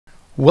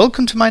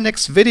Welcome to my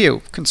next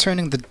video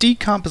concerning the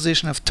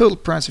decomposition of total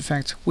price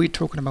effect. We're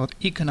talking about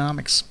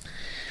economics.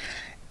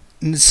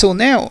 And so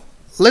now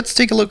let's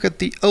take a look at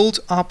the old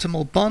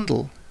optimal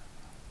bundle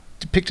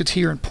depicted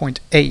here in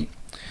point A.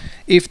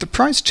 If the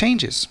price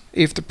changes,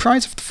 if the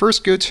price of the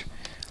first good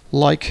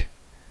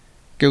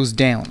goes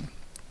down,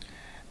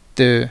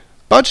 the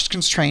budget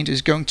constraint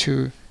is going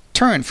to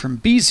turn from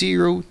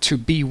B0 to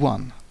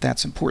B1.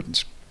 That's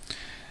important,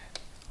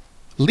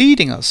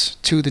 leading us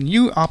to the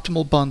new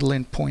optimal bundle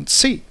in point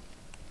C.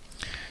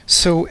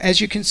 So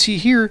as you can see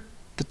here,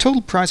 the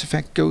total price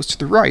effect goes to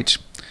the right.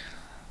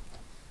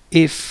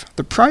 If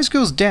the price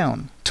goes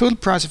down, total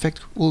price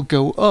effect will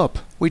go up,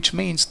 which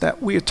means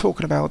that we are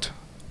talking about,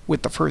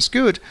 with the first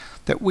good,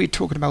 that we're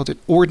talking about an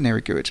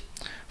ordinary good.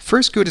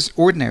 First good is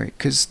ordinary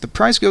because the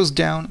price goes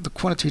down, the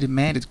quantity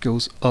demanded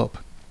goes up.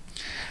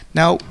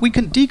 Now we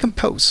can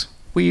decompose.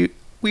 We're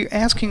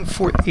asking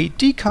for a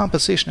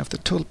decomposition of the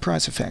total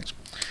price effect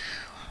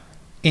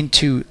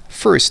into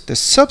first the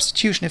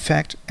substitution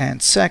effect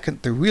and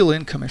second the real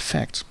income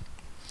effect.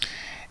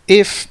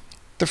 If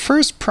the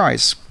first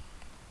price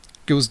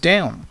goes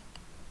down,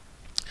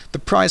 the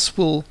price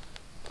will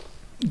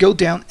go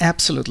down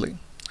absolutely,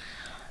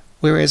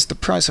 whereas the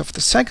price of the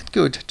second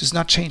good does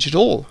not change at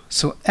all.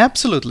 So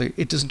absolutely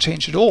it doesn't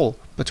change at all,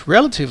 but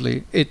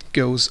relatively it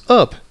goes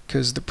up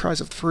because the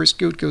price of the first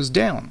good goes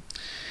down.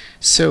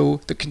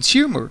 So the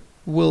consumer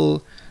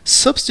will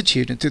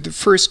substitute into the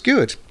first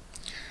good.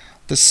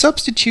 The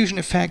substitution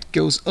effect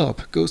goes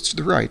up, goes to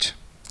the right,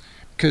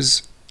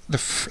 because the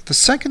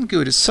second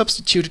good is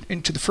substituted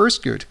into the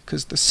first good,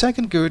 because the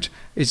second good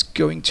is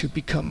going to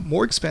become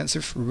more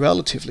expensive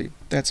relatively.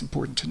 That's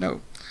important to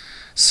know.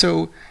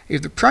 So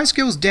if the price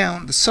goes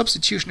down, the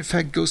substitution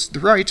effect goes to the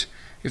right.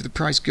 If the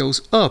price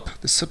goes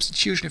up, the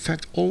substitution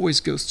effect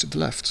always goes to the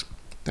left.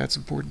 That's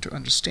important to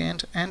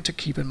understand and to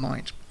keep in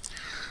mind.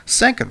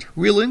 Second,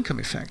 real income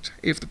effect.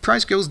 If the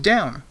price goes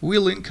down,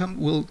 real income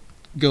will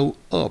go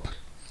up,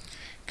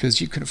 because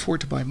you can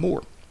afford to buy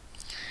more.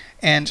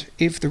 And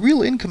if the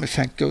real income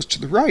effect goes to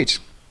the right,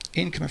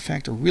 income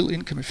effect or real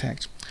income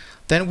effect,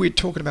 then we're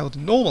talking about the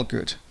normal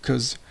good,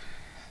 because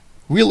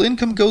real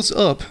income goes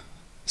up,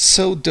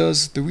 so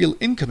does the real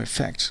income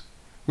effect,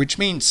 which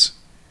means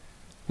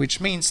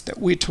that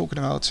we're talking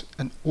about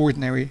an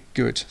ordinary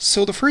good.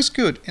 So the first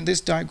good in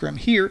this diagram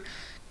here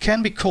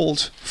can be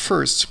called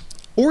first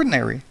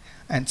ordinary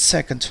and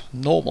second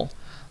normal.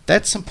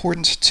 That's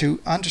important to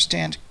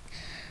understand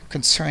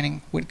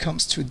concerning when it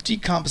comes to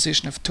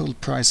decomposition of total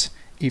price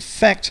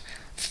effect.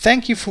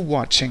 Thank you for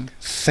watching.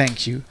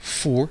 Thank you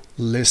for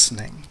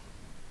listening.